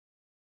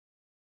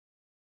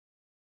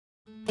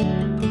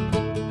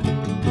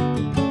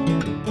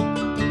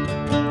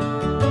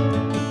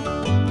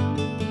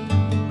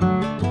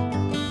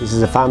This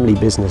is a family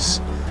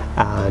business,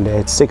 and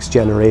it's 6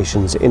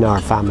 generations in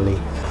our family.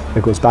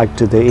 It goes back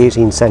to the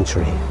 18th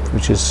century,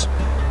 which is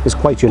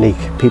quite unique.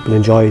 People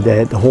enjoy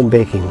the home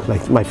baking.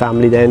 Like my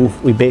family, then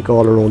we bake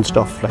all our own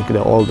stuff, like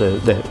all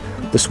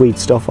the sweet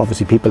stuff.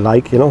 Obviously, people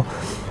like, you know.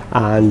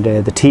 And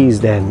the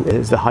teas then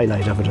is the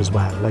highlight of it as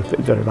well. Like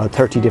there are about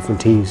 30 different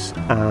teas,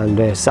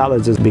 and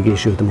salads is a big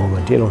issue at the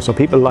moment, you know. So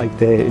people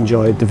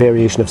enjoy the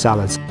variation of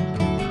salads.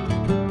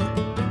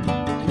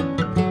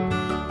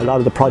 A lot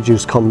of the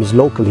produce comes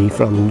locally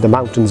from the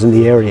mountains in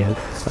the area,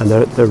 and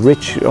the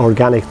rich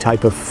organic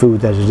type of food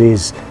that it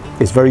is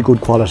very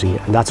good quality,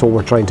 and that's what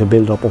we're trying to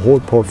build up, a whole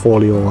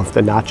portfolio of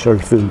the natural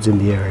foods in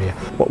the area.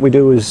 What we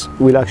do is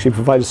we'll actually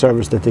provide a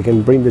service that they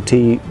can bring the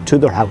tea to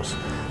their house.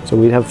 So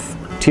we'll have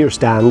tier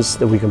stands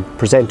that we can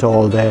present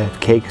all the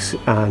cakes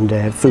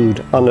and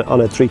food on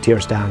a 3-tier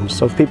stand.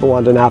 So if people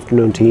want an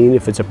afternoon tea,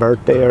 if it's a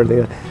birthday,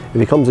 it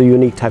becomes a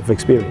unique type of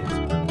experience.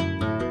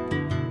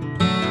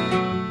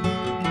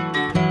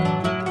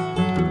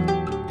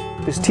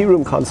 This tea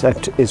room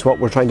concept is what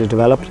we're trying to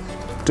develop.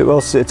 To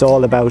us, it's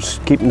all about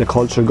keeping the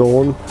culture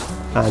going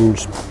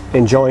and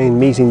enjoying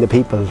meeting the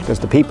people, because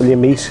the people you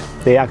meet,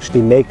 they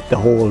actually make the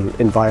whole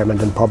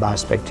environment and pub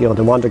aspect. You know,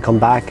 they want to come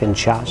back and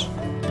chat.